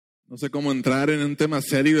No sé cómo entrar en un tema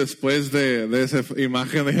serio después de esa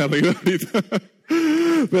imagen de arriba ahorita.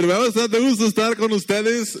 Pero me da bastante gusto estar con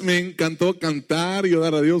ustedes. Me encantó cantar y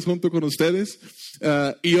orar a Dios junto con ustedes.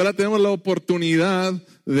 Y ahora tenemos la oportunidad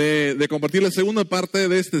de compartir la segunda parte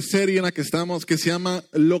de esta serie en la que estamos, que se llama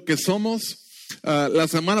Lo que Somos. La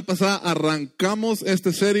semana pasada arrancamos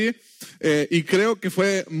esta serie y creo que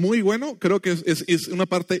fue muy bueno. Creo que es una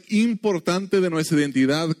parte importante de nuestra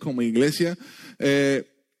identidad como iglesia.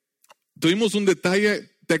 Tuvimos un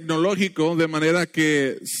detalle tecnológico de manera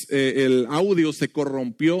que el audio se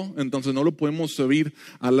corrompió, entonces no lo podemos subir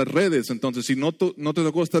a las redes. Entonces, si no te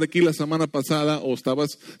tocó estar aquí la semana pasada o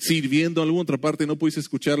estabas sirviendo en alguna otra parte y no pudiste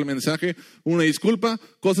escuchar el mensaje, una disculpa,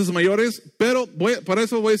 cosas mayores, pero para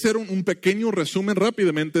eso voy a hacer un pequeño resumen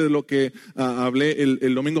rápidamente de lo que hablé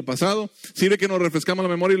el domingo pasado. Sirve que nos refrescamos la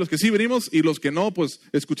memoria, los que sí venimos y los que no, pues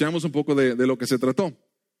escuchamos un poco de lo que se trató.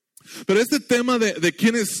 Pero este tema de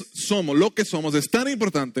quiénes somos, lo que somos, es tan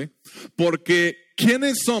importante porque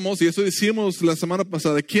quiénes somos, y eso decimos la semana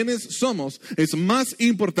pasada, quiénes somos es más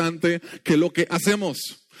importante que lo que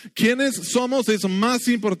hacemos. Quiénes somos es más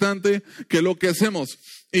importante que lo que hacemos.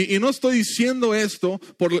 Y no estoy diciendo esto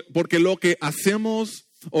porque lo que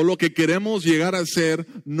hacemos o lo que queremos llegar a ser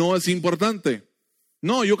no es importante.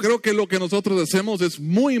 No, yo creo que lo que nosotros hacemos es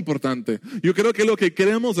muy importante. Yo creo que lo que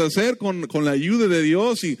queremos hacer con la ayuda de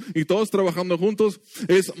Dios y todos trabajando juntos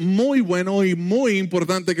es muy bueno y muy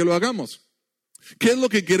importante que lo hagamos. ¿Qué es lo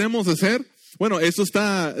que queremos hacer? Bueno, eso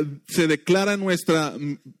se declara en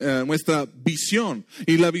nuestra visión.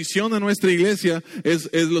 Y la visión de nuestra iglesia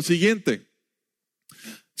es lo siguiente.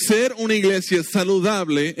 Ser una iglesia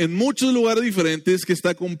saludable en muchos lugares diferentes que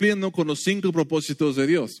está cumpliendo con los 5 propósitos de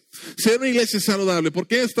Dios. Ser una iglesia saludable. ¿Por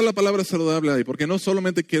qué está la palabra saludable ahí? Porque no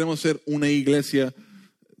solamente queremos ser una iglesia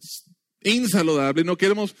insaludable, no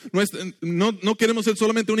queremos ser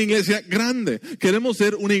solamente una iglesia grande. Queremos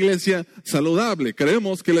ser una iglesia saludable.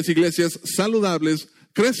 Creemos que las iglesias saludables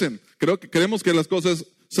crecen. Creemos que todas las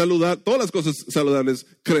cosas saludables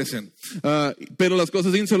crecen, pero las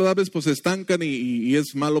cosas insaludables pues se estancan y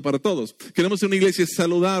es malo para todos. Queremos ser una iglesia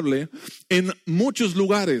saludable en muchos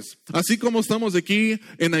lugares, así como estamos aquí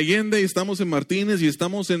en Allende y estamos en Martínez y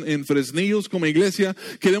estamos en Fresnillos como iglesia.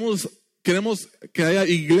 Queremos que haya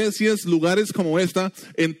iglesias, lugares como esta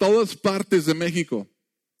en todas partes de México.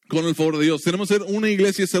 Con el favor de Dios, queremos ser una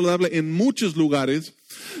iglesia saludable en muchos lugares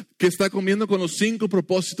que está cumpliendo con los 5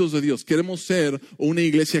 propósitos de Dios. Queremos ser una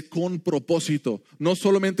iglesia con propósito, no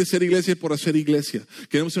solamente ser iglesia por hacer iglesia.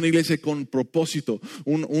 Queremos ser una iglesia con propósito,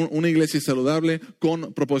 una iglesia saludable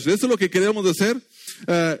con propósito. Eso es lo que queremos hacer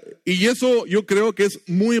y eso yo creo que es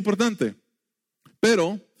muy importante.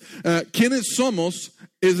 Pero quiénes somos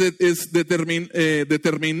es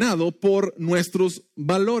determinado por nuestros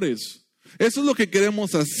valores. Eso es lo que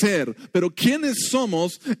queremos hacer, pero quiénes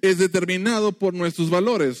somos es determinado por nuestros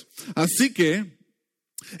valores. Así que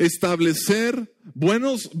establecer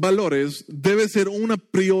buenos valores debe ser una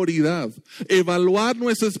prioridad. Evaluar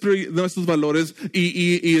nuestros valores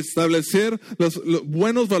y establecer los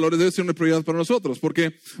buenos valores debe ser una prioridad para nosotros.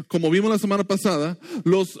 Porque, como vimos la semana pasada,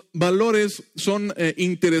 los valores son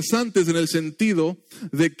interesantes en el sentido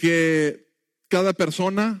de que cada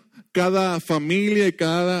persona, cada familia y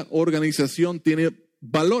cada organización tiene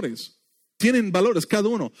valores. Tienen valores cada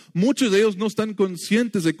uno. Muchos de ellos no están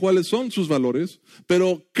conscientes de cuáles son sus valores,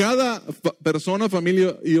 pero cada persona,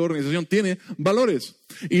 familia y organización tiene valores.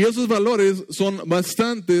 Y esos valores son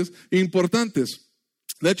bastante importantes.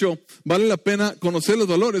 De hecho, vale la pena conocer los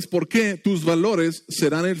valores porque tus valores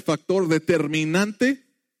serán el factor determinante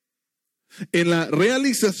en la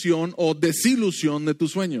realización o desilusión de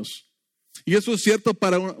tus sueños. Y eso es cierto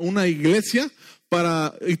para una iglesia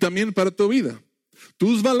y también para tu vida.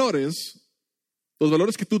 Tus valores, los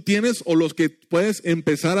valores que tú tienes o los que puedes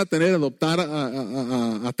empezar a tener, adoptar,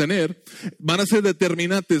 a tener, van a ser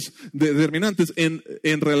determinantes en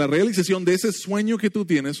la realización de ese sueño que tú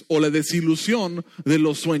tienes o la desilusión de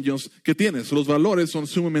los sueños que tienes. Los valores son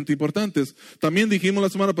sumamente importantes. También dijimos la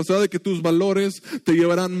semana pasada que tus valores te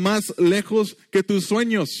llevarán más lejos que tus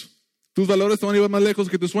sueños. Tus valores te van a llevar más lejos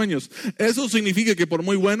que tus sueños. Eso significa que por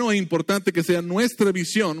muy bueno e importante que sea nuestra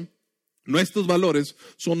visión, nuestros valores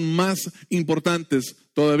son más importantes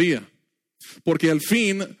todavía. Porque al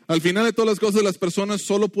final de todas las cosas, las personas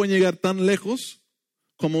solo pueden llegar tan lejos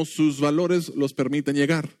como sus valores los permiten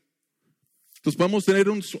llegar. Entonces podemos tener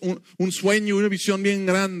un sueño, una visión bien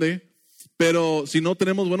grande, pero si no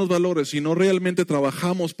tenemos buenos valores, si no realmente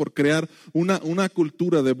trabajamos por crear una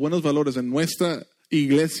cultura de buenos valores en nuestra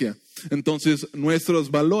iglesia, entonces nuestros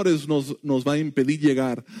valores nos va a impedir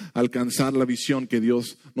llegar a alcanzar la visión que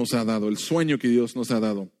Dios nos ha dado, el sueño que Dios nos ha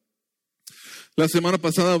dado. La semana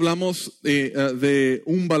pasada hablamos de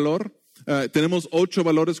un valor. Tenemos 8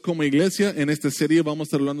 valores como iglesia. En esta serie vamos a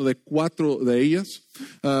estar hablando de 4 de ellas.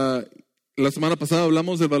 La semana pasada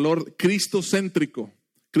hablamos del valor cristocéntrico.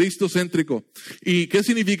 Cristocéntrico. ¿Y qué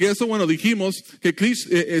significa eso? Bueno, dijimos que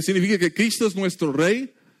significa que Cristo es nuestro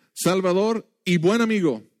Rey, Salvador y buen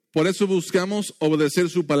amigo. Por eso buscamos obedecer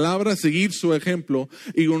su palabra, seguir su ejemplo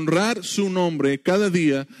y honrar su nombre cada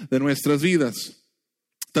día de nuestras vidas.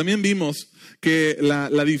 También vimos que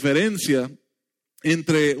la diferencia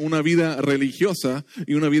entre una vida religiosa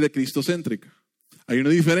y una vida cristocéntrica. Hay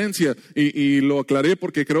una diferencia y lo aclaré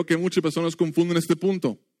porque creo que muchas personas confunden este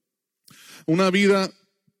punto. Una vida,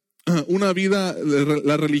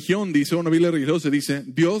 la religión dice, una vida religiosa dice,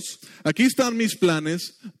 Dios, aquí están mis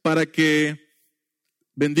planes para que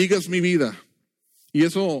bendigas mi vida. Y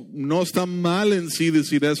eso no está mal en sí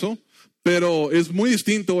decir eso, pero es muy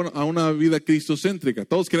distinto a una vida cristocéntrica.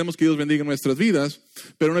 Todos queremos que Dios bendiga nuestras vidas,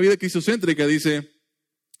 pero una vida cristocéntrica dice,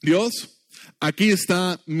 Dios, aquí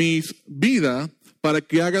está mi vida para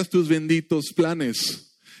que hagas tus benditos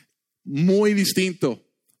planes. Muy distinto,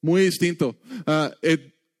 muy distinto.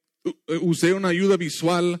 Usé una ayuda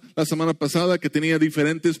visual la semana pasada que tenía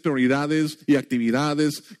diferentes prioridades y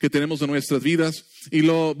actividades que tenemos en nuestras vidas. Y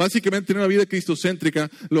básicamente en una vida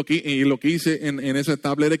cristocéntrica, lo que hice en esa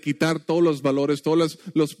tabla era quitar todos los valores, todas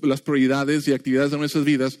las prioridades y actividades de nuestras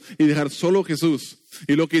vidas y dejar solo Jesús.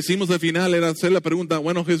 Y lo que hicimos al final era hacer la pregunta,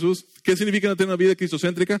 bueno Jesús, ¿qué significa no tener una vida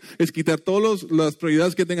cristocéntrica? Es quitar todas las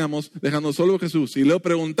prioridades que tengamos, dejando solo Jesús. Y luego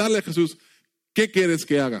preguntarle a Jesús, ¿qué quieres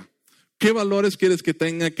que haga? ¿Qué valores quieres que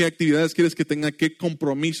tenga? ¿Qué actividades quieres que tenga? ¿Qué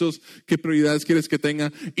compromisos? ¿Qué prioridades quieres que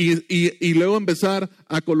tenga? Y luego empezar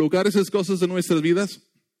a colocar esas cosas en nuestras vidas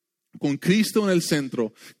con Cristo en el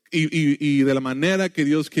centro y de la manera que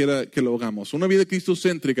Dios quiera que lo hagamos. Una vida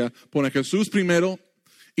cristocéntrica pone a Jesús primero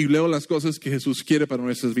y luego las cosas que Jesús quiere para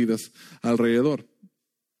nuestras vidas alrededor.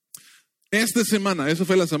 Esta semana, eso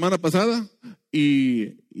fue la semana pasada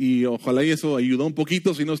y ojalá y eso ayudó un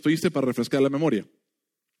poquito si no estuviste para refrescar la memoria.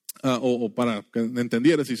 O para que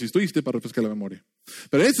entendieras si estuviste para refrescar la memoria.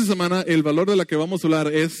 Pero esta semana el valor de la que vamos a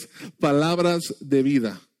hablar es palabras de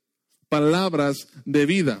vida. Palabras de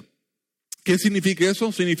vida. ¿Qué significa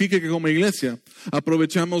eso? Significa que como iglesia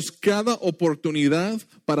aprovechamos cada oportunidad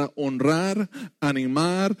para honrar,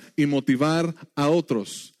 animar y motivar a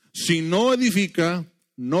otros. Si no edifica,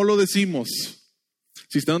 no lo decimos.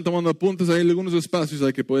 Si están tomando apuntes, hay algunos espacios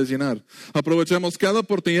ahí que puedes llenar. Aprovechamos cada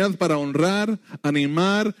oportunidad para honrar,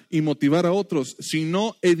 animar y motivar a otros. Si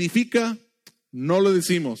no edifica, no lo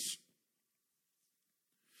decimos.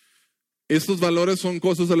 Estos valores son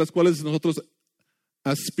cosas a las cuales nosotros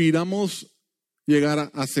aspiramos llegar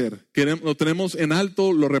a hacer. Lo tenemos en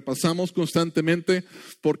alto, lo repasamos constantemente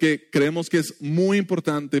porque creemos que es muy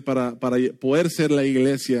importante para poder ser la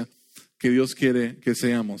iglesia que Dios quiere que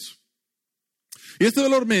seamos. Y este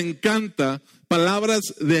valor me encanta, palabras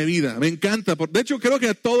de vida, me encanta. De hecho, creo que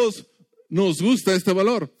a todos nos gusta este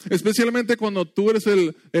valor, especialmente cuando tú eres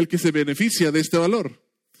el que se beneficia de este valor.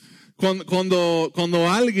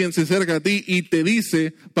 Cuando alguien se acerca a ti y te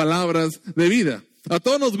dice palabras de vida. A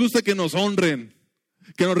todos nos gusta que nos honren,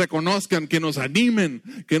 que nos reconozcan, que nos animen,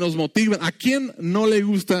 que nos motiven. ¿A quién no le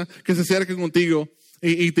gusta que se acerquen contigo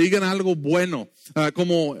y te digan algo bueno?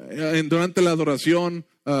 Como durante la adoración,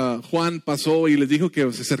 Juan pasó y les dijo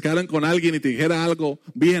que se acercaran con alguien y te dijera algo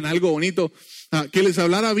bien, algo bonito, que les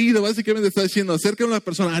hablara vida. Básicamente está diciendo, acérquense a las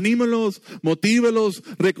personas, anímenlos, motívelos,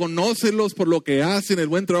 reconócelos por lo que hacen, el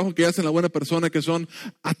buen trabajo que hacen, la buena persona que son.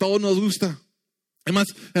 A todos nos gusta. Además,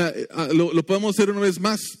 lo podemos hacer una vez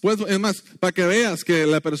más. Es más, para que veas que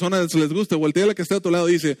la persona se les gusta, voltea a la que está a tu lado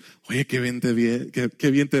y dice, oye, qué bien te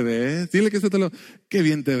ves. Dile que está a tu lado, qué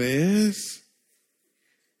bien te ves.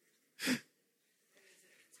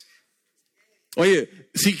 Oye,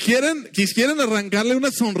 si quisieran arrancarle una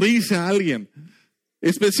sonrisa a alguien,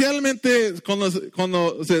 especialmente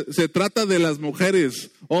cuando se trata de las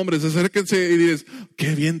mujeres, hombres, acérquense y dices,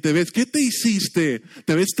 qué bien te ves, ¿qué te hiciste?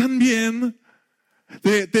 ¿Te ves tan bien?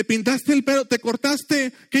 ¿Te pintaste el pelo? ¿Te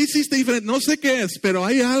cortaste? ¿Qué hiciste diferente? No sé qué es, pero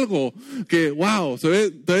hay algo que, wow,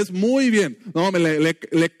 te ves muy bien. No,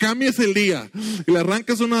 le cambias el día y le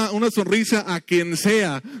arrancas una sonrisa a quien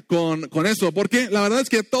sea con eso. Porque la verdad es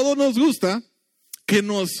que a todos nos gusta que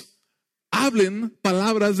nos hablen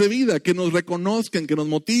palabras de vida, que nos reconozcan, que nos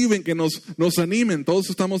motiven, que nos animen. Todos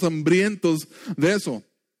estamos hambrientos de eso.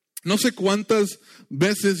 No sé cuántas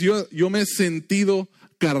veces yo me he sentido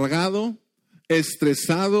cargado,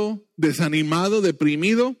 estresado, desanimado,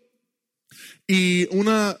 deprimido, y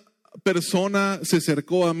una persona se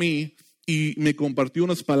acercó a mí y me compartió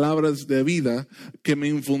unas palabras de vida que me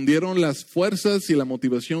infundieron las fuerzas y la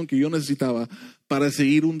motivación que yo necesitaba para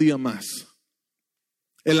seguir un día más.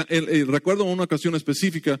 Recuerdo una ocasión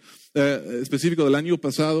específica del año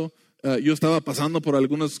pasado. Yo estaba pasando por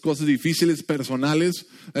algunas cosas difíciles personales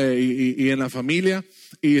y en la familia,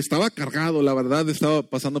 y estaba cargado, la verdad, estaba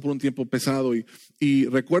pasando por un tiempo pesado, y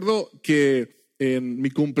recuerdo que en mi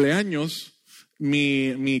cumpleaños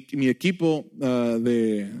mi equipo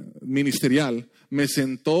de ministerial me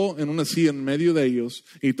sentó en una silla en medio de ellos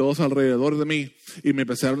y todos alrededor de mí, y me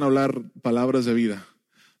empezaron a hablar palabras de vida.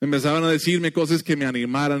 Empezaban a decirme cosas que me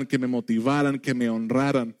animaran, que me motivaran, que me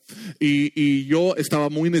honraran. Y yo estaba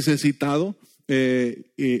muy necesitado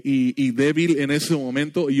y débil en ese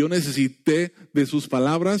momento. Y yo necesité de sus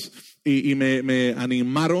palabras y me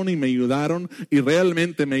animaron y me ayudaron. Y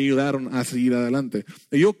realmente me ayudaron a seguir adelante.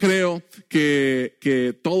 Y yo creo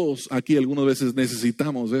que todos aquí algunas veces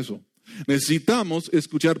necesitamos eso. Necesitamos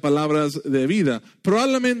escuchar palabras de vida.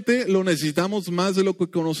 Probablemente lo necesitamos más de lo que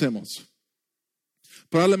conocemos.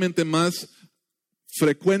 Probablemente más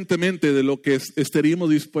frecuentemente de lo que estaríamos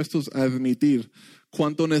dispuestos a admitir,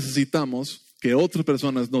 cuánto necesitamos que otras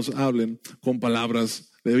personas nos hablen con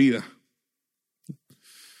palabras de vida.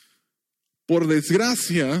 Por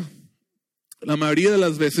desgracia, la mayoría de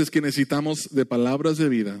las veces que necesitamos de palabras de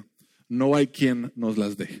vida, no hay quien nos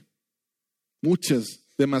las dé.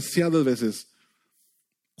 Demasiadas veces,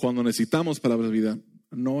 cuando necesitamos palabras de vida,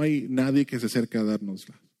 no hay nadie que se acerque a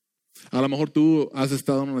dárnoslas. A lo mejor tú has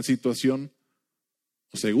estado en una situación,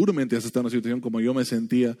 o seguramente has estado en una situación como yo me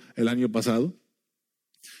sentía el año pasado,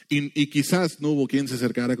 y quizás no hubo quien se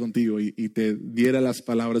acercara contigo y te diera las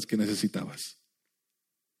palabras que necesitabas.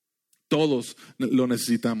 Todos lo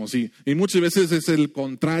necesitamos, y muchas veces es el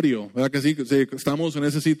contrario, ¿verdad que sí? Estamos en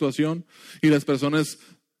esa situación y las personas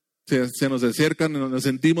se nos acercan, nos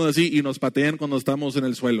sentimos así y nos patean cuando estamos en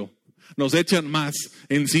el suelo. Nos echan más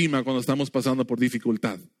encima cuando estamos pasando por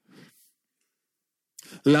dificultad.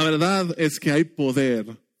 La verdad es que hay poder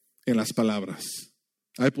en las palabras.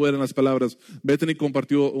 Hay poder en las palabras. Bethany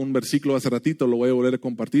compartió un versículo hace ratito, lo voy a volver a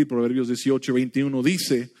compartir. Proverbios 18:21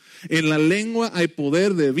 dice: en la lengua hay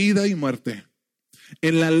poder de vida y muerte.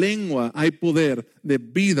 En la lengua hay poder de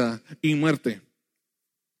vida y muerte.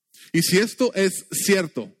 Y si esto es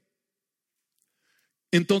cierto,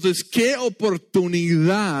 entonces, ¿qué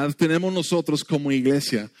oportunidad tenemos nosotros como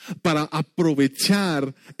iglesia para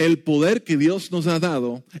aprovechar el poder que Dios nos ha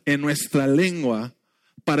dado en nuestra lengua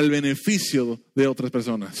para el beneficio de otras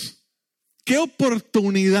personas? ¿Qué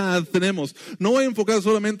oportunidad tenemos? No voy a enfocar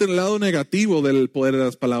solamente en el lado negativo del poder de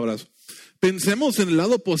las palabras. Pensemos en el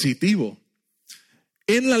lado positivo.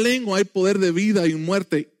 En la lengua hay poder de vida y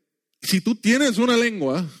muerte. Si tú tienes una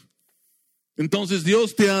lengua, entonces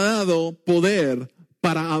Dios te ha dado poder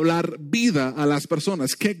para hablar vida a las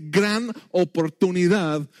personas. Qué gran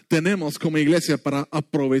oportunidad tenemos como iglesia para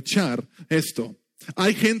aprovechar esto.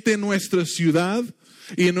 Hay gente en nuestra ciudad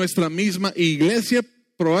y en nuestra misma iglesia,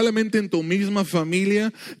 probablemente en tu misma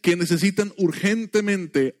familia, que necesitan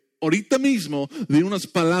urgentemente, ahorita mismo, de unas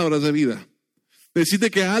palabras de vida. Necesita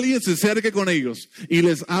que alguien se acerque con ellos y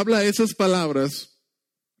les habla esas palabras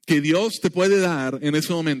que Dios te puede dar en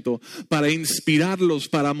ese momento para inspirarlos,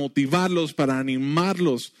 para motivarlos, para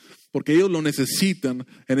animarlos, porque ellos lo necesitan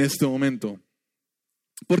en este momento.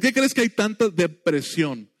 ¿Por qué crees que hay tanta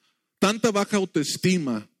depresión, tanta baja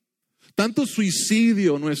autoestima, tanto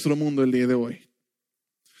suicidio en nuestro mundo el día de hoy?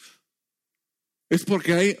 Es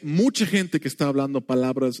porque hay mucha gente que está hablando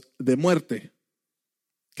palabras de muerte,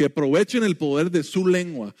 que aprovechen el poder de su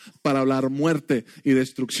lengua para hablar muerte y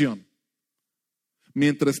destrucción.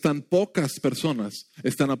 Mientras tan pocas personas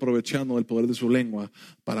están aprovechando el poder de su lengua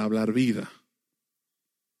para hablar vida.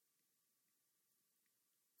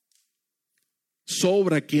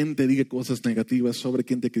 Sobra quien te diga cosas negativas, sobre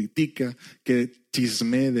quien te critica, que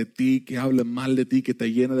chismee de ti, que hable mal de ti, que te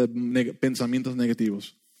llena de pensamientos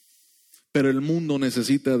negativos. Pero el mundo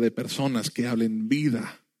necesita de personas que hablen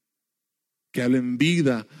vida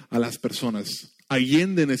a las personas.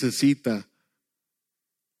 Allende necesita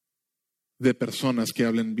de personas que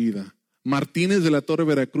hablen vida. Martínez de la Torre,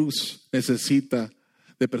 Veracruz, necesita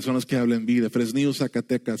de personas que hablen vida. Fresnillo,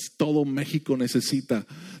 Zacatecas, todo México necesita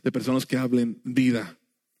de personas que hablen vida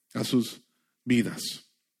a sus vidas.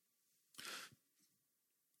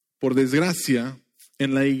 Por desgracia,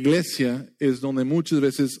 en la iglesia es donde muchas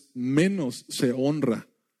veces menos se honra,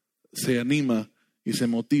 se anima y se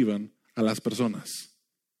motivan a las personas.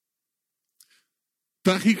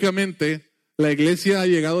 Trágicamente, la iglesia ha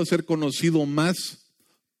llegado a ser conocido más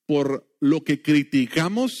por lo que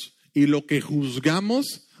criticamos y lo que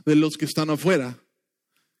juzgamos de los que están afuera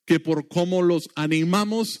que por cómo los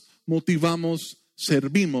animamos, motivamos,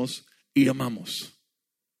 servimos y amamos.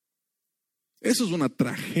 Eso es una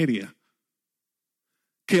tragedia.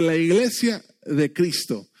 Que la iglesia de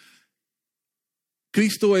Cristo,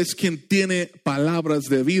 Cristo es quien tiene palabras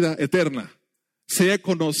de vida eterna, sea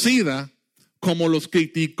conocida como los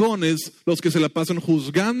criticones, los que se la pasan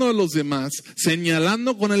juzgando a los demás,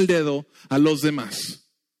 señalando con el dedo a los demás.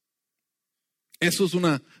 Eso es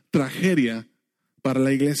una tragedia para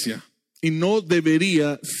la iglesia y no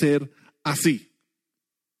debería ser así.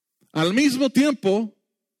 Al mismo tiempo,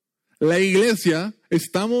 la iglesia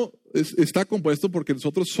está compuesto, porque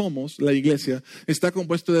nosotros somos la iglesia, está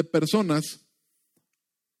compuesto de personas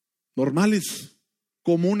normales,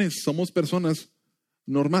 comunes, somos personas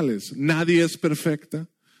normales. Nadie es perfecta,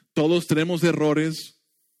 todos tenemos errores.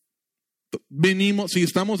 Si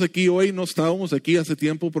estamos aquí hoy, no estábamos aquí hace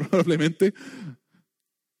tiempo probablemente.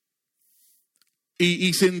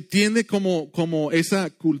 Y se entiende como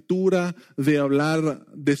esa cultura de hablar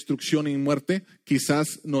destrucción y muerte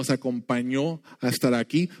quizás nos acompañó a estar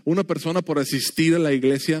aquí. Una persona por asistir a la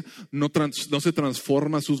iglesia no se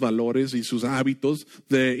transforma sus valores y sus hábitos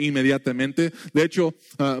inmediatamente. De hecho,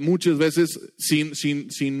 muchas veces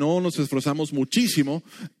si no nos esforzamos muchísimo,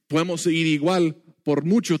 podemos ir igual por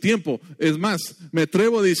mucho tiempo. Es más, me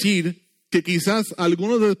atrevo a decir que quizás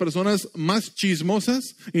algunas de las personas más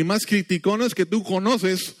chismosas y más criticonas que tú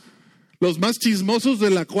conoces, los más chismosos de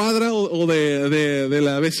la cuadra o de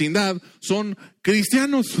la vecindad, son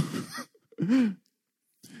cristianos.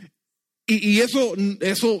 Y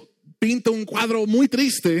eso pinta un cuadro muy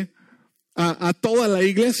triste a toda la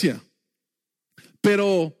iglesia.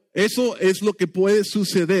 Pero eso es lo que puede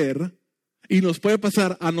suceder y nos puede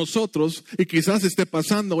pasar a nosotros, y quizás esté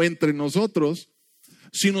pasando entre nosotros,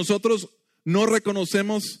 si nosotros no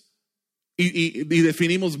reconocemos y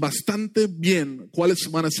definimos bastante bien cuáles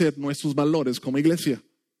van a ser nuestros valores como iglesia.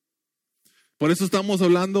 Por eso estamos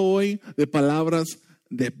hablando hoy de palabras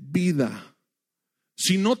de vida.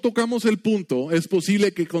 Si no tocamos el punto, es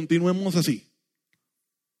posible que continuemos así.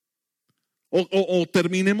 O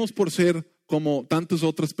terminemos por ser como tantas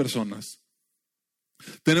otras personas.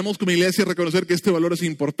 Tenemos como iglesia reconocer que este valor es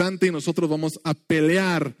importante y nosotros vamos a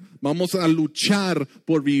pelear, vamos a luchar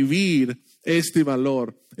por vivir este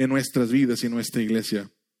valor en nuestras vidas y en nuestra iglesia.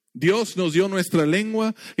 Dios nos dio nuestra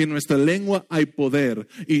lengua y en nuestra lengua hay poder.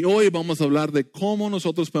 Y hoy vamos a hablar de cómo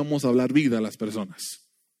nosotros podemos hablar vida a las personas.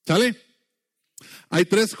 ¿Sale? Hay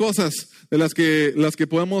 3 cosas de las que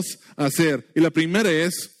podemos hacer. Y la primera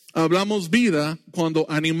es, hablamos vida cuando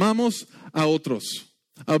animamos a otros.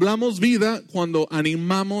 Hablamos vida cuando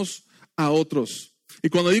animamos a otros. Y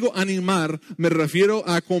cuando digo animar, me refiero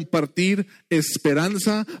a compartir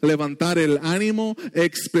esperanza, levantar el ánimo,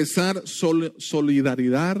 expresar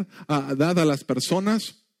solidaridad dada a las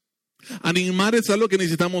personas. Animar es algo que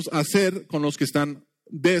necesitamos hacer con los que están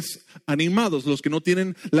desanimados, los que no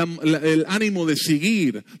tienen el ánimo de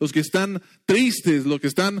seguir, los que están tristes, los que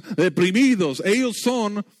están deprimidos. Ellos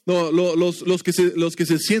son los que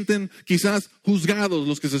se sienten quizás juzgados,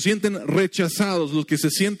 los que se sienten rechazados, los que se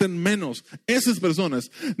sienten menos. Esas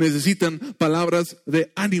personas necesitan palabras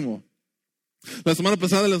de ánimo. La semana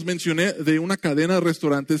pasada les mencioné de una cadena de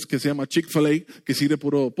restaurantes que se llama Chick-fil-A, que sirve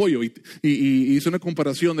puro pollo, y hice una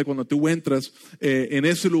comparación de cuando tú entras en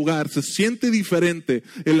ese lugar, se siente diferente,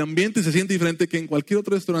 el ambiente se siente diferente que en cualquier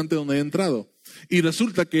otro restaurante donde he entrado. Y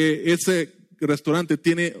resulta que ese restaurante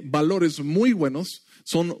tiene valores muy buenos,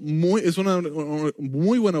 es una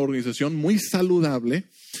muy buena organización, muy saludable,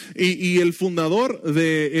 y el fundador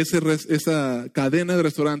de esa cadena de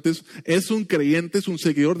restaurantes es un creyente, es un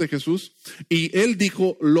seguidor de Jesús, y él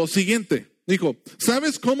dijo lo siguiente,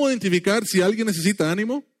 ¿sabes cómo identificar si alguien necesita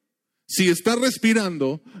ánimo? Si está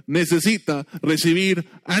respirando, necesita recibir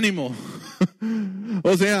ánimo.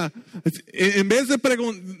 O sea, en vez de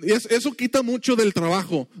eso quita mucho del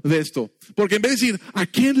trabajo de esto. Porque en vez de decir, ¿a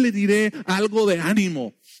quién le diré algo de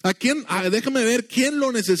ánimo? Déjame ver quién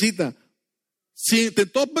lo necesita. Si te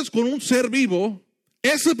topas con un ser vivo,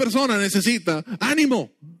 esa persona necesita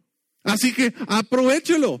ánimo. Así que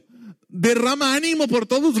aprovéchalo. Derrama ánimo por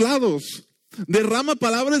todos lados. Derrama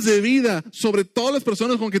palabras de vida sobre todas las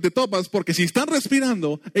personas con que te topas, porque si están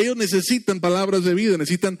respirando, ellos necesitan palabras de vida,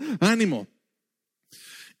 necesitan ánimo.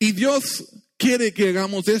 Y Dios quiere que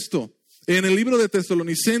hagamos esto. En el libro de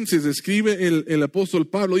Tesalonicenses escribe el apóstol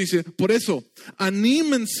Pablo, dice, por eso,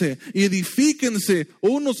 anímense y edifíquense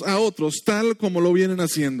unos a otros tal como lo vienen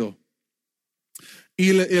haciendo. Y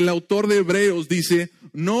el autor de Hebreos dice,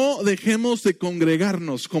 no dejemos de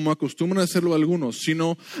congregarnos como acostumbran a hacerlo algunos,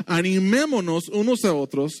 sino animémonos unos a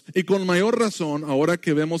otros y con mayor razón ahora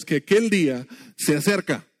que vemos que aquel día se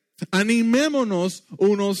acerca. Animémonos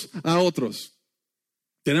unos a otros.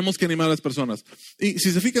 Tenemos que animar a las personas. Y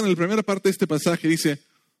si se fijan en la primera parte de este pasaje, dice,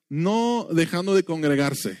 no dejando de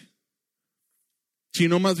congregarse,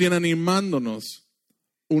 sino más bien animándonos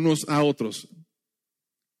unos a otros.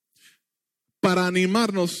 Para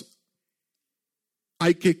animarnos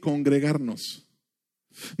hay que congregarnos.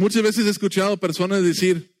 Muchas veces he escuchado personas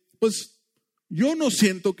decir, pues yo no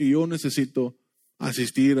siento que yo necesito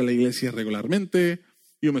asistir a la iglesia regularmente,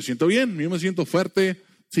 yo me siento bien, yo me siento fuerte,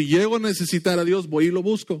 si llego a necesitar a Dios voy y lo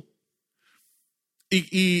busco.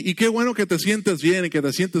 Y qué bueno que te sientes bien y que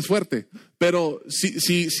te sientes fuerte, pero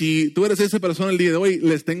si tú eres esa persona el día de hoy,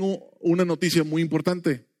 les tengo una noticia muy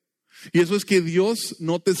importante. Y eso es que Dios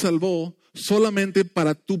no te salvó solamente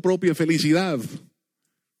para tu propia felicidad.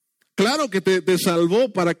 Claro que te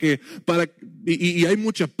salvó y hay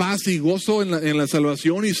mucha paz y gozo en la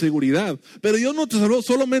salvación y seguridad. Pero Dios no te salvó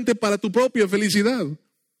solamente para tu propia felicidad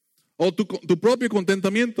o tu propio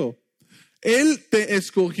contentamiento. Él te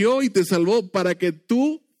escogió y te salvó para que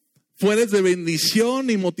tú fueres de bendición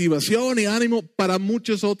y motivación y ánimo para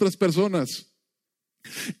muchas otras personas.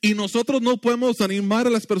 Y nosotros no podemos animar a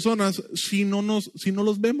las personas si no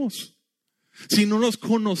los vemos, si no los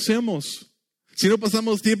conocemos, si no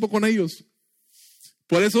pasamos tiempo con ellos.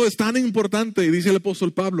 Por eso es tan importante, y dice el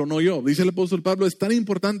apóstol Pablo, no yo, dice el apóstol Pablo, es tan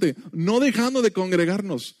importante, no dejando de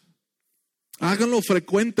congregarnos. Háganlo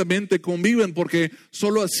frecuentemente, conviven, porque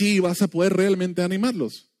solo así vas a poder realmente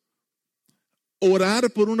animarlos.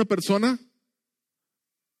 Orar por una persona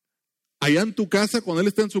allá en tu casa, cuando él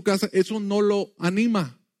está en su casa, eso no lo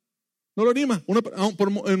anima. No lo anima,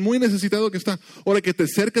 por muy necesitado que está. Ahora que te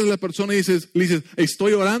acercas de la persona y le dices,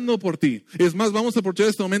 estoy orando por ti. Es más, vamos a aprovechar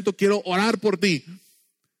este momento, quiero orar por ti.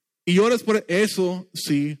 Y oras por eso,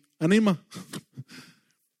 sí, anima.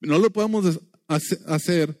 No lo podemos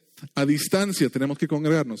hacer a distancia, tenemos que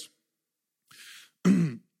congregarnos.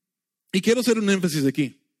 Y quiero hacer un énfasis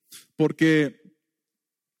aquí, porque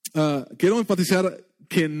quiero enfatizar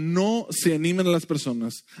que no se animen a las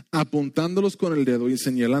personas apuntándolos con el dedo y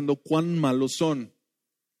señalando cuán malos son.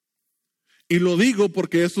 Y lo digo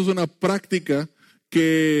porque esto es una práctica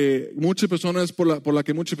que muchas personas, por la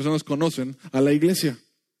que muchas personas conocen a la iglesia.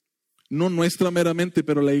 No nuestra meramente,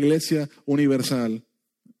 pero la iglesia universal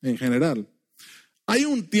en general. Hay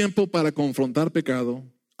un tiempo para confrontar pecado.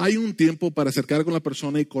 Hay un tiempo para acercar con la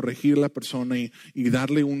persona y corregir a la persona y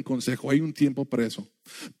darle un consejo. Hay un tiempo para eso.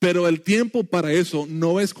 Pero el tiempo para eso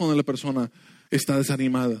no es cuando la persona está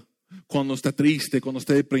desanimada, cuando está triste, cuando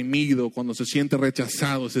está deprimido, cuando se siente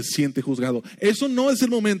rechazado, se siente juzgado. Eso no es el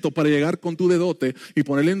momento para llegar con tu dedote y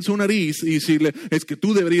ponerle en su nariz y decirle, es que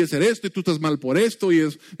tú deberías hacer esto y tú estás mal por esto.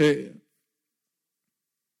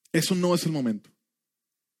 Eso no es el momento.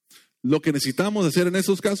 Lo que necesitamos hacer en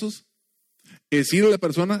esos casos es ir a la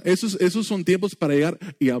persona. Esos son tiempos para llegar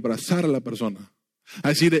y abrazar a la persona. A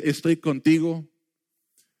decir, estoy contigo.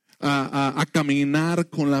 A caminar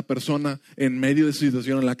con la persona en medio de la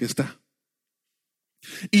situación en la que está.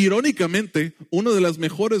 Irónicamente, una de las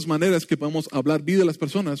mejores maneras que podemos hablar vida de las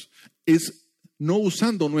personas es no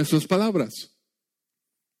usando nuestras palabras.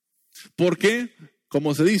 Porque,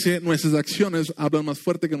 como se dice, nuestras acciones hablan más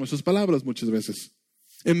fuerte que nuestras palabras muchas veces.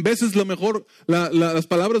 En veces lo mejor, las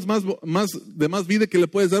palabras de más vida que le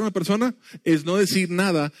puedes dar a una persona es no decir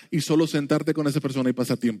nada y solo sentarte con esa persona y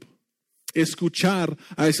pasar tiempo. Escuchar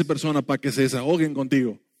a esa persona para que se desahoguen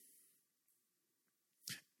contigo.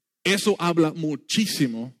 Eso habla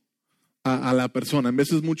muchísimo a la persona, en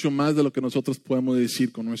veces mucho más de lo que nosotros podemos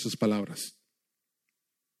decir con nuestras palabras.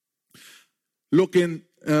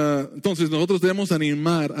 Entonces nosotros debemos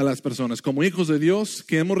animar a las personas. Como hijos de Dios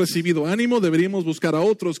que hemos recibido ánimo, deberíamos buscar a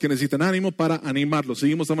otros que necesitan ánimo para animarlos.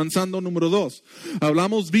 Seguimos avanzando. Número 2.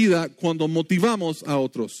 Hablamos vida cuando motivamos a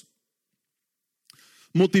otros.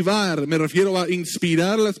 Motivar, me refiero a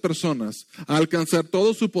inspirar a las personas a alcanzar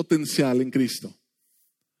todo su potencial en Cristo.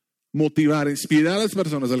 Motivar, inspirar a las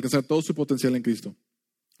personas a alcanzar todo su potencial en Cristo.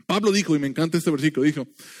 Pablo dijo, y me encanta este versículo, dijo,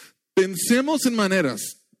 pensemos en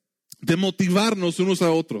maneras de motivarnos unos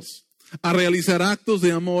a otros, a realizar actos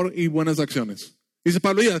de amor y buenas acciones. Dice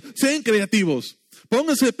Pablo, sean creativos.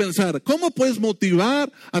 Pónganse a pensar, ¿cómo puedes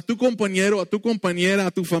motivar a tu compañero, a tu compañera,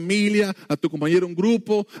 a tu familia, a tu compañero en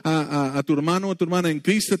grupo, a tu hermano, a tu hermana en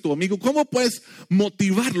Cristo, a tu amigo? ¿Cómo puedes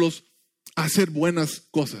motivarlos a hacer buenas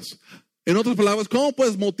cosas? En otras palabras, ¿cómo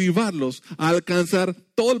puedes motivarlos a alcanzar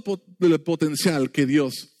todo el potencial que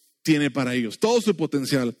Dios tiene para ellos? Todo su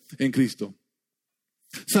potencial en Cristo.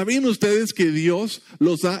 ¿Sabían ustedes que Dios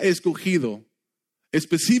los ha escogido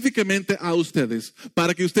específicamente a ustedes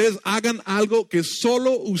para que ustedes hagan algo que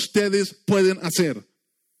solo ustedes pueden hacer?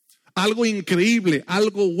 algo increíble,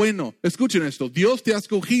 algo bueno. Escuchen esto, Dios te ha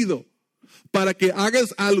escogido para que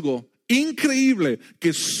hagas algo increíble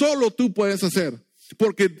que solo tú puedes hacer.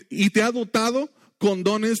 Y te ha dotado con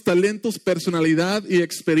dones, talentos, personalidad y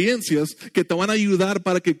experiencias que te van a ayudar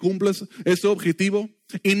para que cumplas ese objetivo.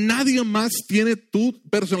 Y nadie más tiene tu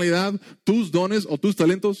personalidad, tus dones o tus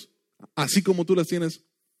talentos así como tú las tienes.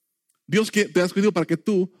 Dios te ha escogido para que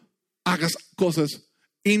tú hagas cosas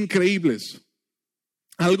increíbles.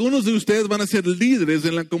 Algunos de ustedes van a ser líderes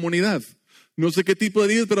en la comunidad. No sé qué tipo de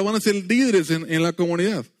líderes, pero van a ser líderes en la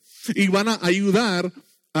comunidad. Y van a ayudar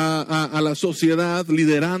a la sociedad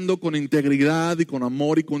liderando con integridad y con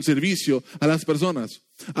amor y con servicio a las personas.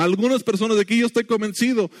 Algunas personas de aquí yo estoy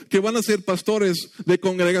convencido que van a ser pastores de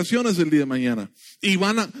congregaciones el día de mañana. Y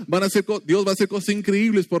Dios va a hacer cosas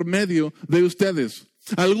increíbles por medio de ustedes.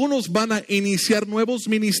 Algunos van a iniciar nuevos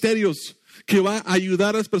ministerios que va a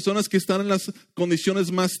ayudar a las personas que están en las condiciones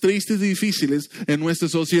más tristes y difíciles en nuestra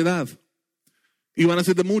sociedad. Y van a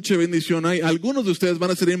ser de mucha bendición. Algunos de ustedes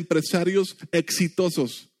van a ser empresarios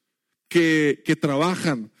exitosos que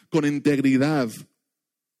trabajan con integridad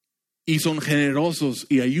y son generosos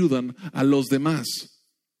y ayudan a los demás.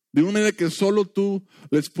 De una manera que solo tú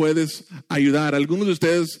les puedes ayudar. Algunos de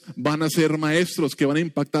ustedes van a ser maestros que van a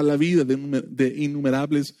impactar la vida de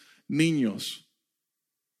innumerables niños.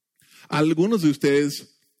 Algunos de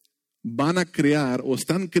ustedes van a crear o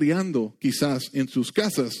están criando quizás en sus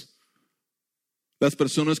casas las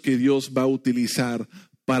personas que Dios va a utilizar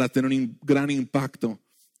para tener un gran impacto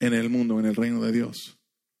en el mundo, en el reino de Dios.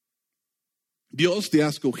 Dios te ha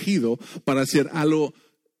escogido para hacer algo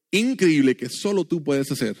increíble que solo tú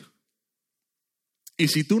puedes hacer. Y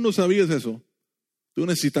si tú no sabías eso, tú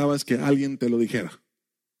necesitabas que alguien te lo dijera.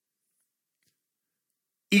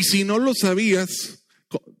 Y si no lo sabías,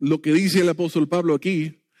 lo que dice el apóstol Pablo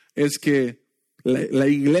aquí es que la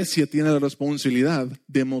iglesia tiene la responsabilidad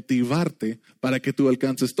de motivarte para que tú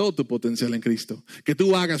alcances todo tu potencial en Cristo. Que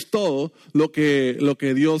tú hagas todo lo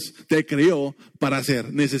que Dios te creó para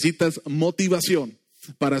hacer. Necesitas motivación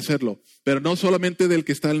para hacerlo. Pero no solamente del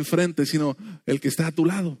que está al frente, sino el que está a tu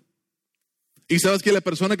lado. Y sabes que la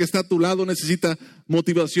persona que está a tu lado necesita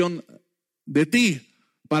motivación de ti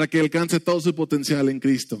para que alcance todo su potencial en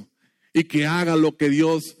Cristo. Y que haga lo que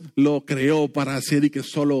Dios lo creó para hacer y que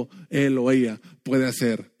solo él o ella puede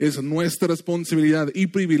hacer. Es nuestra responsabilidad y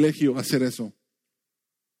privilegio hacer eso.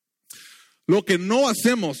 Lo que no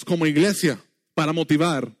hacemos como iglesia para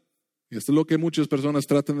motivar, y esto es lo que muchas personas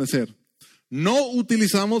tratan de hacer, no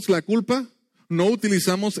utilizamos la culpa, no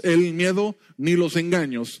utilizamos el miedo ni los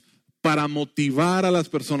engaños para motivar a las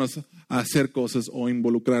personas a hacer cosas o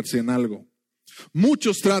involucrarse en algo.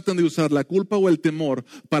 Muchos tratan de usar la culpa o el temor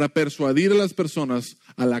para persuadir a las personas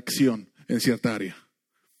a la acción en cierta área.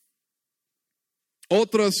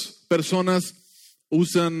 Otras personas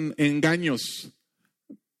usan engaños,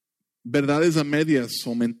 verdades a medias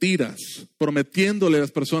o mentiras, prometiéndole a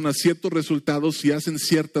las personas ciertos resultados si hacen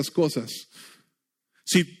ciertas cosas.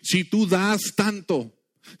 Si tú das tanto,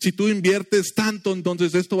 si tú inviertes tanto,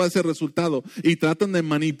 entonces esto va a ser resultado. Y tratan de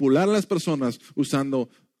manipular a las personas usando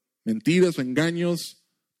mentiras o engaños,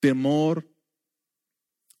 temor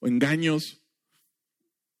o engaños,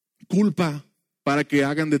 culpa para que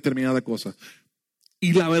hagan determinada cosa.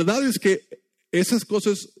 Y la verdad es que esas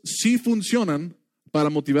cosas sí funcionan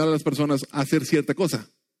para motivar a las personas a hacer cierta cosa.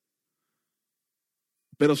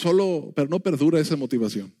 Pero no perdura esa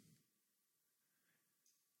motivación.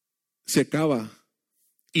 Se acaba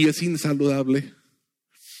y es insaludable.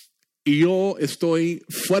 Y yo estoy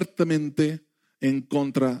fuertemente en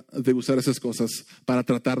contra de usar esas cosas para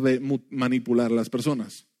tratar de manipular a las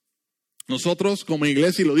personas. Nosotros como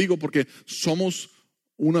iglesia, y lo digo porque somos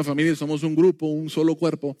una familia, somos un grupo, un solo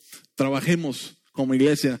cuerpo, trabajemos como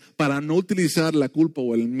iglesia para no utilizar la culpa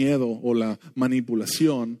o el miedo o la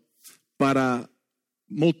manipulación para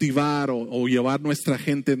motivar o llevar nuestra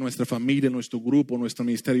gente, nuestra familia, nuestro grupo, nuestro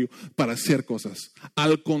ministerio para hacer cosas.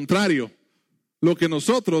 Al contrario, lo que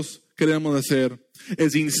nosotros queremos hacer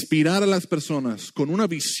es inspirar a las personas con una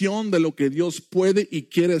visión de lo que Dios puede y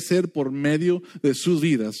quiere hacer por medio de sus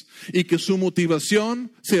vidas y que su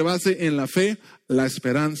motivación se base en la fe, la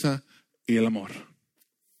esperanza y el amor.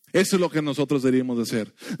 Eso es lo que nosotros deberíamos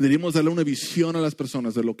hacer. Deberíamos darle una visión a las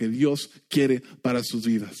personas de lo que Dios quiere para sus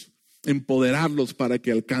vidas. Empoderarlos para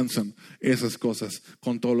que alcanzan esas cosas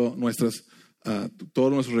con todos nuestros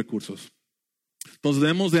recursos. Entonces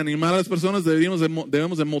debemos de animar a las personas, debemos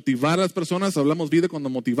de motivar a las personas. Hablamos vida cuando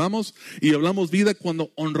motivamos y hablamos vida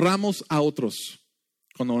cuando honramos a otros.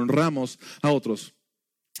 Cuando honramos a otros.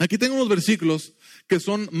 Aquí tengo unos versículos que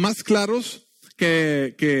son más claros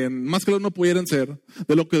que más claros no pudieran ser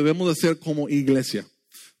de lo que debemos de hacer como iglesia.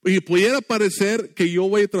 Y pudiera parecer que yo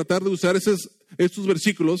voy a tratar de usar estos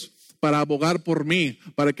versículos para abogar por mí,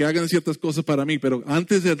 para que hagan ciertas cosas para mí, pero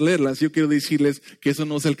antes de leerlas yo quiero decirles que eso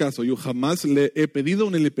no es el caso. Yo jamás le he pedido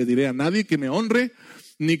ni le pediré a nadie que me honre,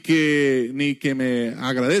 ni que me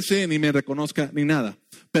agradece, ni me reconozca, ni nada.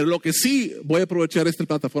 Pero lo que sí voy a aprovechar esta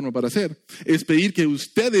plataforma para hacer es pedir que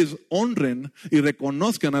ustedes honren y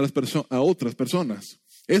reconozcan a otras personas.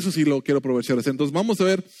 Eso sí lo quiero aprovechar. Entonces vamos a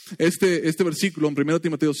ver este versículo en 1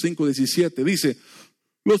 Timoteo 5:17. Dice,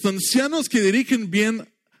 los ancianos que dirigen bien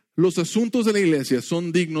los asuntos de la iglesia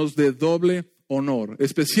son dignos de doble honor,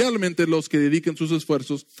 especialmente los que dediquen sus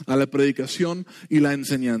esfuerzos a la predicación y la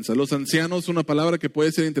enseñanza. Los ancianos es una palabra que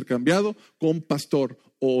puede ser intercambiado con pastor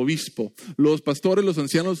o obispo. Los pastores, los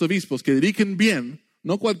ancianos, obispos que dirigen bien,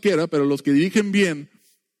 no cualquiera, pero los que dirigen bien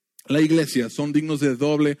la iglesia son dignos de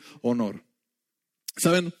doble honor.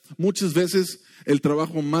 Saben, muchas veces el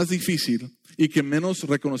trabajo más difícil y que menos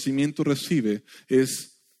reconocimiento recibe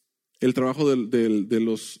es el trabajo de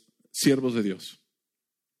los siervos de Dios.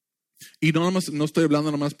 Y no estoy hablando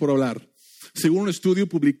nomás por hablar. Según un estudio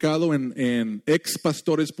publicado en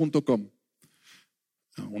expastores.com,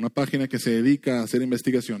 una página que se dedica a hacer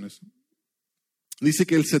investigaciones, dice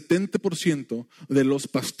que el 70% de los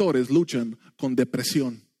pastores luchan con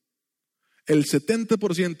depresión. El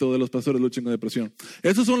 70% de los pastores luchan con depresión.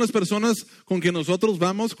 Esas son las personas con que nosotros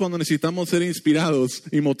vamos cuando necesitamos ser inspirados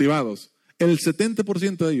y motivados. El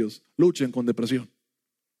 70% de ellos luchan con depresión.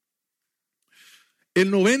 El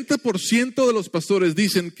 90% de los pastores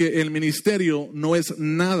dicen que el ministerio no es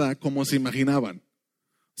nada como se imaginaban.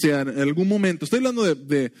 O sea, en algún momento, estoy hablando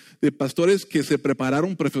de pastores que se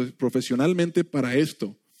prepararon profesionalmente para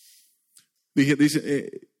esto.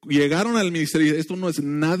 Llegaron al ministerio y esto no es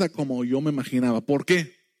nada como yo me imaginaba. ¿Por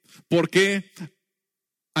qué? Porque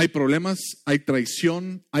hay problemas, hay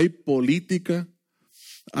traición, hay política,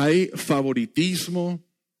 hay favoritismo,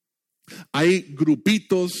 hay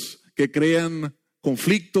grupitos que crean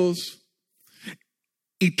conflictos,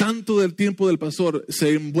 y tanto del tiempo del pastor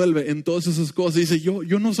se envuelve en todas esas cosas. Dice, yo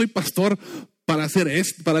no soy pastor para hacer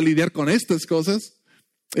para lidiar con estas cosas.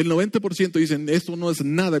 El 90% dicen, esto no es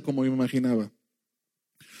nada como yo me imaginaba.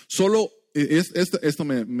 Solo, esto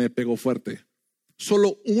me pegó fuerte.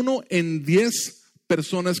 Solo 1 en 10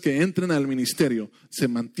 personas que entran al ministerio se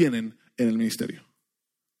mantienen en el ministerio.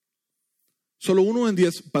 Solo 1 en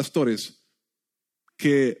 10 pastores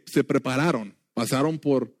que se prepararon, pasaron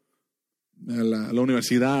por la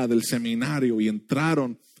universidad, el seminario y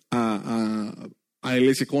entraron a la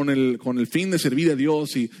iglesia con el fin de servir a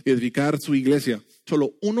Dios y edificar su iglesia.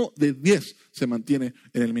 Solo 1 de 10 se mantiene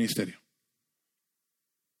en el ministerio.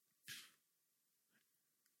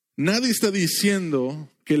 Nadie está diciendo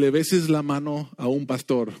que le beses la mano a un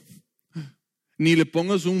pastor, ni le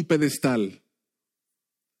pongas un pedestal.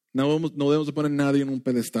 No debemos poner a nadie en un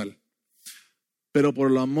pedestal. Pero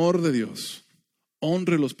por el amor de Dios,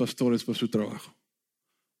 honre a los pastores por su trabajo.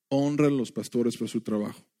 Honra a los pastores por su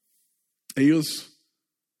trabajo. Ellos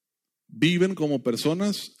viven como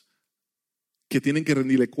personas que tienen que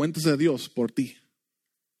rendirle cuentas a Dios por ti.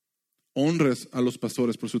 Honres a los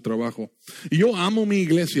pastores por su trabajo. Y yo amo mi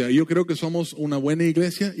iglesia. Yo creo que somos una buena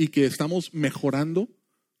iglesia y que estamos mejorando.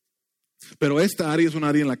 Pero esta área es un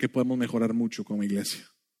área en la que podemos mejorar mucho como iglesia.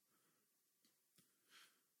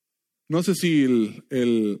 No sé si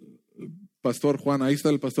el pastor Juan, ahí está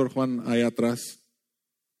el pastor Juan ahí atrás.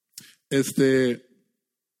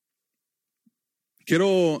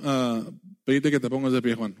 Quiero pedirte que te pongas de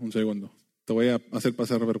pie, Juan, un segundo. Te voy a hacer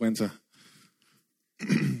pasar vergüenza.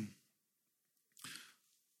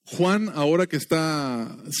 Juan, ahora que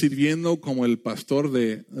está sirviendo como el pastor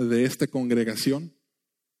de esta congregación,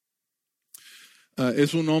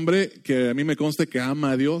 es un hombre que a mí me consta que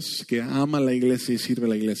ama a Dios, que ama a la iglesia y sirve a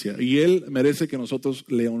la iglesia. Y él merece que nosotros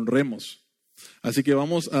le honremos. Así que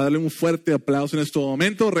vamos a darle un fuerte aplauso en este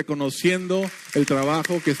momento, reconociendo el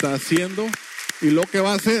trabajo que está haciendo y lo que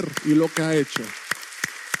va a hacer y lo que ha hecho.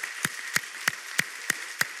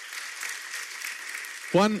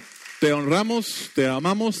 Juan, te honramos, te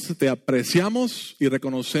amamos, te apreciamos y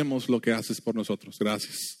reconocemos lo que haces por nosotros.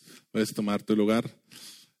 Gracias. Puedes tomar tu lugar.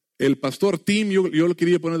 El pastor Tim, yo lo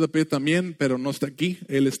quería poner de pie también, pero no está aquí.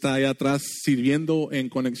 Él está allá atrás sirviendo en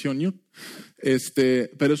Conexión Youth.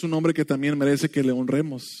 Pero es un hombre que también merece que le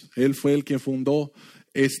honremos. Él fue el que fundó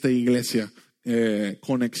esta iglesia,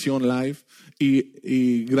 Conexión Live.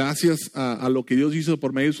 Y gracias a lo que Dios hizo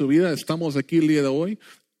por medio de su vida, estamos aquí el día de hoy.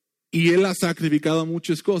 Y él ha sacrificado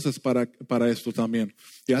muchas cosas para esto también.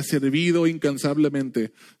 Y ha servido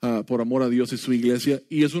incansablemente por amor a Dios y su iglesia.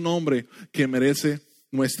 Y es un hombre que merece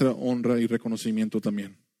nuestra honra y reconocimiento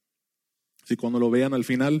también. Si cuando lo vean al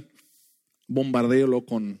final, bombardéelo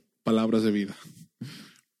con palabras de vida.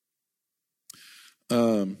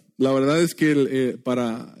 La verdad es que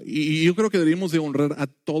y yo creo que deberíamos de honrar a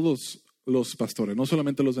todos los pastores, no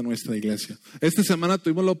solamente los de nuestra iglesia. Esta semana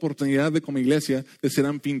tuvimos la oportunidad de, como iglesia, de ser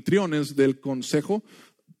anfitriones del consejo,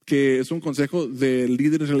 que es un consejo de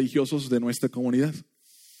líderes religiosos de nuestra comunidad.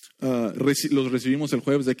 Los recibimos el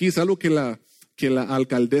jueves de aquí. Es algo que la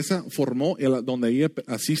alcaldesa formó, donde ella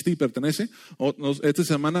asiste y pertenece. Esta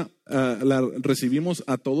semana la recibimos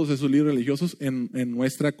a todos esos líderes religiosos en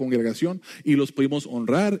nuestra congregación y los pudimos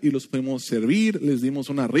honrar y los pudimos servir. Les dimos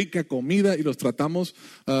una rica comida y los tratamos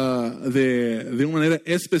de una manera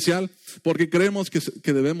especial, porque creemos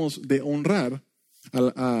que debemos de honrar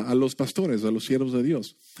a los pastores, a los siervos de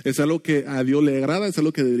Dios. Es algo que a Dios le agrada, es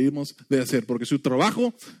algo que deberíamos de hacer, porque su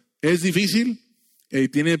trabajo es difícil y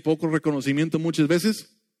tiene poco reconocimiento muchas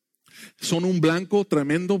veces. Son un blanco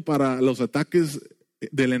tremendo para los ataques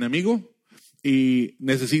del enemigo y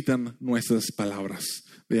necesitan nuestras palabras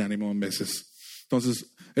de ánimo en veces. Entonces,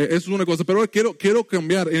 eso es una cosa. Pero ahora quiero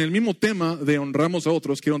cambiar. En el mismo tema de honramos a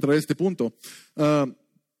otros, quiero entrar a este punto.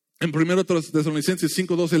 En 1 Tesalonicenses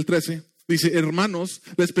 5, 12 al 13, dice: hermanos,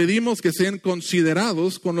 les pedimos que sean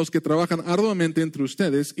considerados con los que trabajan arduamente entre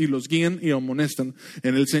ustedes y los guíen y amonestan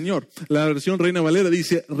en el Señor. La versión Reina Valera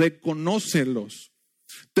dice: reconócelos,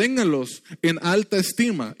 ténganlos en alta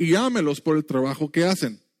estima y ámelos por el trabajo que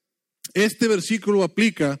hacen. Este versículo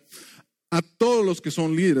aplica a todos los que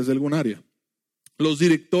son líderes de algún área. Los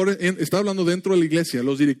directores, está hablando dentro de la iglesia,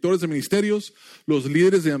 los directores de ministerios, los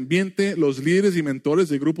líderes de ambiente, los líderes y mentores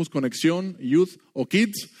de grupos Conexión, Youth o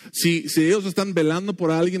Kids. Si ellos están velando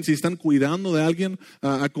por alguien, si están cuidando de alguien,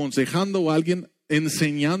 aconsejando a alguien,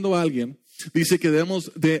 enseñando a alguien, dice que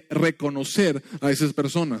debemos de reconocer a esas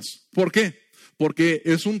personas. ¿Por qué? Porque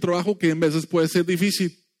es un trabajo que en veces puede ser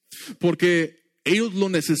difícil, porque ellos lo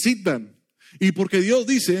necesitan y porque Dios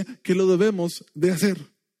dice que lo debemos de hacer.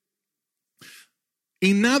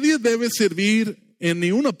 Y nadie debe servir en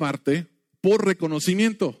ninguna parte por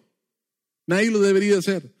reconocimiento. Nadie lo debería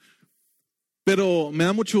hacer. Pero me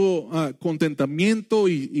da mucho contentamiento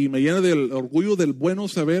y me llena del orgullo del bueno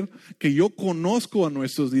saber que yo conozco a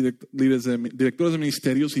nuestros directores de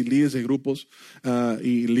ministerios y líderes de grupos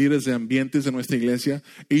y líderes de ambientes de nuestra iglesia.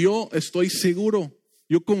 Y yo estoy seguro,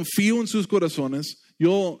 yo confío en sus corazones.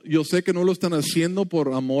 Yo sé que no lo están haciendo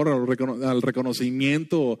por amor al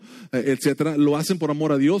reconocimiento, etcétera. Lo hacen por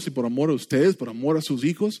amor a Dios y por amor a ustedes, por amor a sus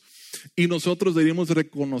hijos. Y nosotros deberíamos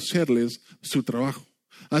reconocerles su trabajo.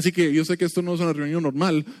 Así que yo sé que esto no es una reunión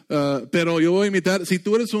normal, pero yo voy a invitar, si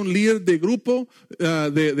tú eres un líder de grupo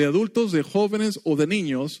de adultos, de jóvenes o de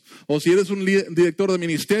niños, o si eres un director de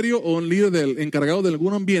ministerio o un líder encargado de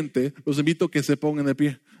algún ambiente, los invito a que se pongan de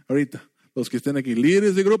pie ahorita. Los que estén aquí,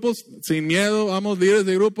 líderes de grupos, sin miedo, vamos, líderes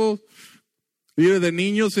de grupos, líderes de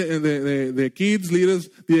niños, de kids, líderes,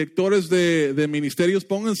 directores de ministerios,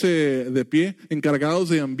 pónganse de pie, encargados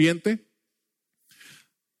de ambiente.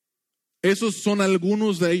 Esos son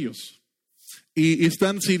algunos de ellos y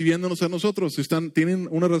están sirviéndonos a nosotros, tienen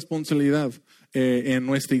una responsabilidad en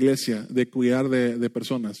nuestra iglesia de cuidar de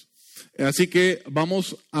personas. Así que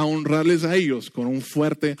vamos a honrarles a ellos con un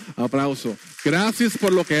fuerte aplauso. Gracias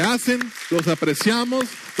por lo que hacen, los apreciamos,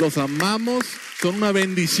 los amamos, son una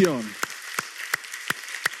bendición.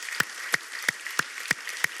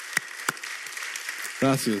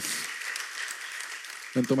 Gracias.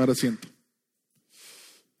 Ven, tomar asiento.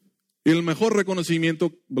 Y el mejor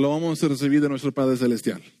reconocimiento lo vamos a recibir de nuestro Padre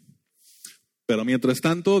Celestial. Pero mientras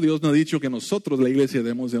tanto, Dios nos ha dicho que nosotros, la iglesia,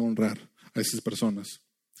 debemos de honrar a esas personas.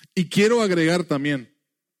 Y quiero agregar también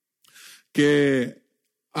que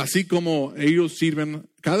así como ellos sirven,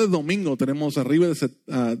 cada domingo tenemos arriba de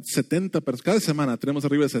 70 personas, cada semana tenemos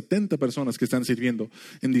arriba de 70 personas que están sirviendo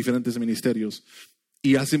en diferentes ministerios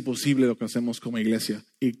y hacen posible lo que hacemos como iglesia.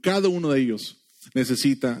 Y cada uno de ellos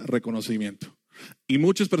necesita reconocimiento. Y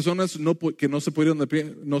muchas personas que no se pudieron de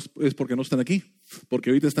pie es porque no están aquí, porque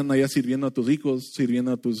ahorita están allá sirviendo a tus hijos,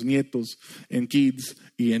 sirviendo a tus nietos en Kids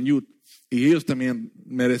y en Youth. Y ellos también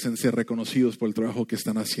merecen ser reconocidos por el trabajo que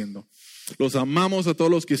están haciendo. Los amamos a todos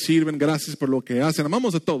los que sirven, gracias por lo que hacen.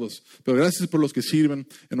 Amamos a todos, pero gracias por los que sirven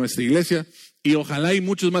en nuestra iglesia. Y ojalá y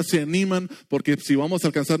muchos más se animan, porque si vamos a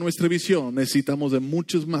alcanzar nuestra visión, necesitamos de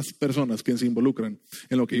muchas más personas que se involucren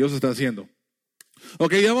en lo que Dios está haciendo.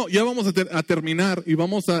 Ok, ya vamos a terminar y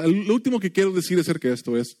lo último que quiero decir acerca de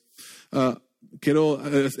esto es,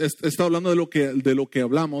 he estado hablando de lo que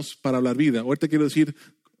hablamos para hablar vida. Ahorita quiero decir,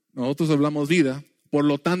 nosotros hablamos vida, por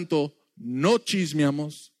lo tanto, no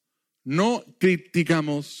chismeamos, no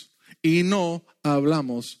criticamos y no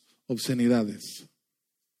hablamos obscenidades.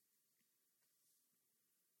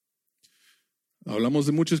 Hablamos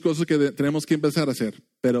de muchas cosas que tenemos que empezar a hacer,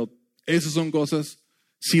 pero esas son cosas,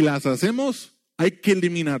 si las hacemos, hay que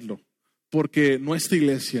eliminarlo, porque nuestra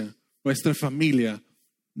iglesia, nuestra familia,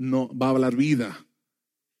 no va a hablar vida.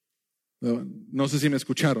 No sé si me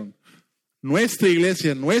escucharon. Nuestra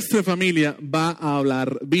iglesia, nuestra familia va a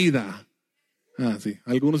hablar vida. Sí,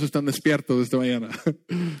 algunos están despiertos esta mañana.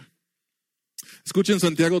 Escuchen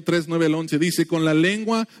Santiago 3, 9 al 11. Dice, con la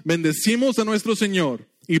lengua bendecimos a nuestro Señor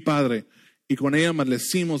y Padre, y con ella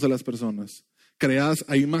maldecimos a las personas creadas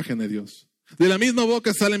a imagen de Dios. De la misma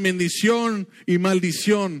boca salen bendición y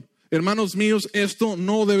maldición. Hermanos míos, esto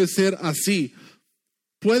no debe ser así.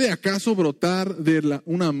 ¿Puede acaso brotar de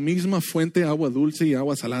una misma fuente agua dulce y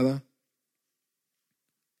agua salada?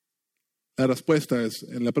 La respuesta es,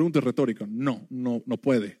 la pregunta es retórica, no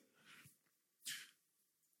puede.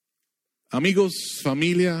 Amigos,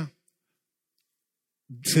 familia,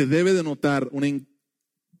 se debe de notar una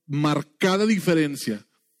marcada diferencia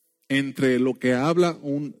entre lo que habla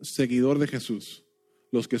un seguidor de Jesús,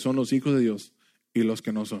 los que son los hijos de Dios y los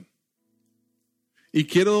que no son. Y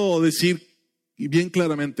quiero decir bien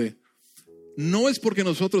claramente, no es porque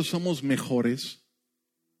nosotros somos mejores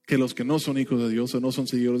que los que no son hijos de Dios o no son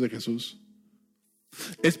seguidores de Jesús.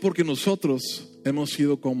 Es porque nosotros hemos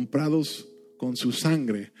sido comprados con su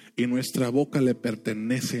sangre y nuestra boca le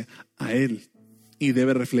pertenece a Él y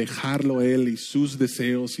debe reflejarlo a Él y sus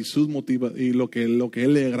deseos y sus motivos y lo que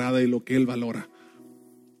Él le agrada y lo que Él valora.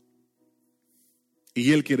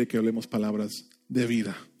 Y Él quiere que hablemos palabras de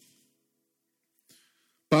vida.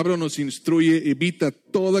 Pablo nos instruye, evita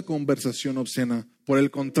toda conversación obscena. Por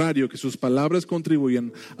el contrario, que sus palabras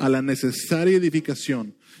contribuyan a la necesaria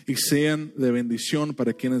edificación y sean de bendición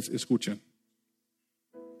para quienes escuchan.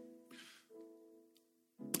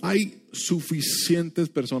 Hay suficientes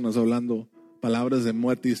personas hablando palabras de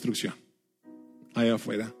muerte y destrucción allá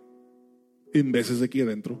afuera, en veces aquí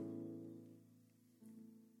adentro.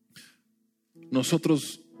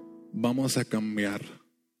 Nosotros vamos a cambiar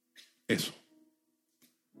eso.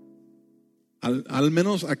 Al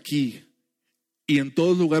menos aquí y en todos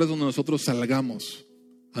los lugares donde nosotros salgamos,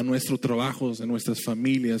 a nuestros trabajos, a nuestras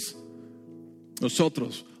familias,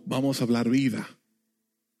 nosotros vamos a hablar vida.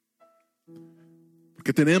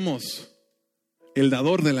 Porque tenemos el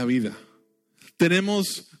dador de la vida.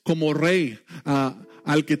 Tenemos como rey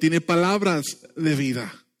al que tiene palabras de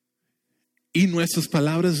vida. Y nuestras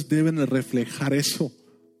palabras deben reflejar eso.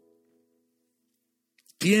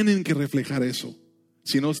 Tienen que reflejar eso.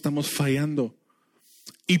 Si no, estamos fallando.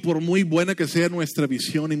 Y por muy buena que sea nuestra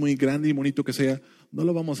visión y muy grande y bonito que sea, no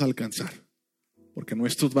lo vamos a alcanzar. Porque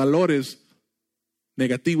nuestros valores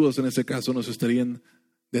negativos en ese caso nos estarían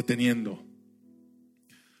deteniendo.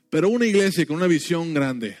 Pero una iglesia con una visión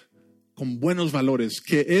grande, con buenos valores,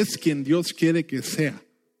 que es quien Dios quiere que sea,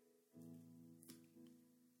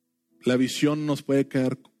 la visión nos puede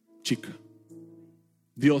quedar chica.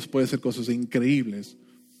 Dios puede hacer cosas increíbles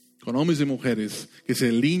con hombres y mujeres que se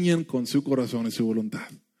alinean con su corazón y su voluntad.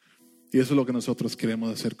 Y eso es lo que nosotros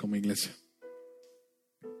queremos hacer como iglesia.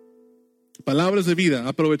 Palabras de vida.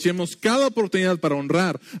 Aprovechemos cada oportunidad para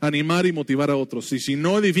honrar, animar y motivar a otros. Y si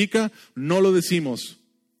no edifica, no lo decimos.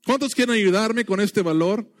 ¿Cuántos quieren ayudarme con este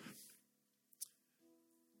valor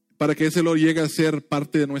para que ese valor llegue a ser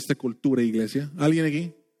parte de nuestra cultura, iglesia? ¿Alguien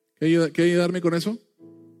aquí? ¿Quiere ayudarme con eso?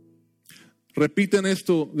 Repiten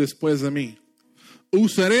esto después de mí.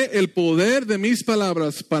 Usaré el poder de mis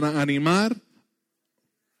palabras para animar,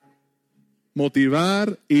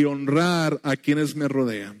 motivar y honrar a quienes me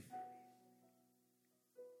rodean.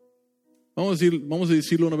 Vamos a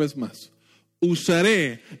decirlo una vez más.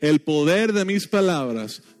 Usaré el poder de mis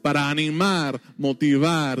palabras para animar,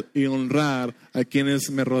 motivar y honrar a quienes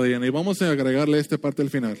me rodean. Y vamos a agregarle esta parte al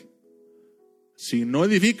final. Si no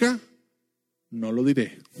edifica, no lo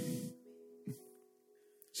diré.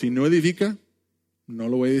 Si no edifica, no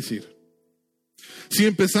lo voy a decir. Si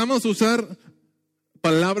empezamos a usar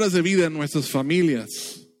palabras de vida en nuestras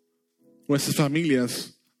familias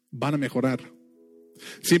van a mejorar.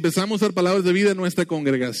 Si empezamos a usar palabras de vida en nuestra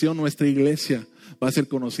congregación, nuestra iglesia va a ser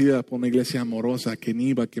conocida por una iglesia amorosa, que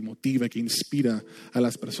anima, que motiva, que inspira a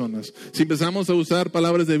las personas. Si empezamos a usar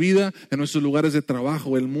palabras de vida en nuestros lugares de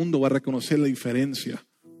trabajo, el mundo va a reconocer la diferencia.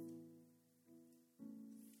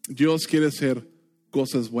 Dios quiere hacer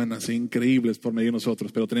cosas buenas e increíbles por medio de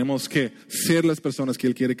nosotros, pero tenemos que ser las personas que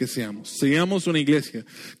Él quiere que seamos. Seamos una iglesia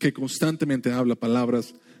que constantemente habla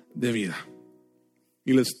palabras de vida.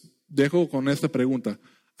 Y les dejo con esta pregunta: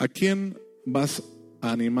 ¿a quién vas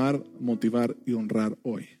a animar, motivar y honrar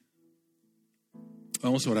hoy?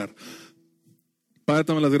 Vamos a orar. Padre, te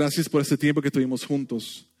damos las gracias por este tiempo que tuvimos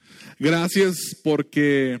juntos. Gracias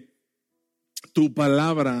porque tu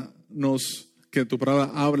palabra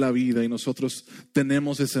habla vida y nosotros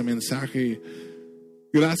tenemos ese mensaje.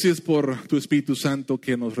 Gracias por tu Espíritu Santo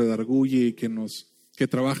que nos redarguye y que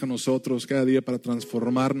trabaja en nosotros cada día para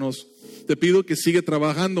transformarnos. Te pido que siga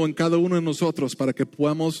trabajando en cada uno de nosotros para que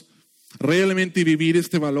podamos realmente vivir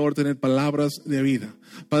este valor, tener palabras de vida.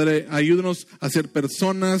 Padre, ayúdanos a ser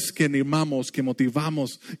personas que animamos, que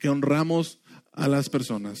motivamos, que honramos a las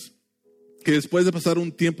personas. Que después de pasar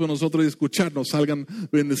un tiempo nosotros y escucharnos, salgan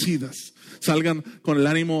bendecidas, salgan con el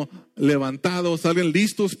ánimo levantado, salgan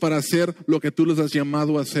listos para hacer lo que tú les has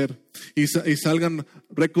llamado a hacer y salgan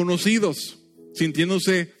reconocidos,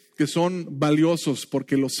 sintiéndose que son valiosos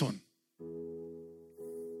porque lo son.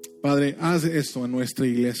 Padre, haz esto en nuestra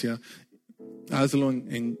iglesia, hazlo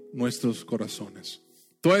en nuestros corazones.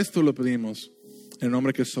 Todo esto lo pedimos en el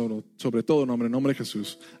nombre que sobre todo nombre, en nombre de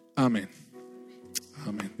Jesús. Amén.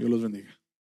 Amén. Dios los bendiga.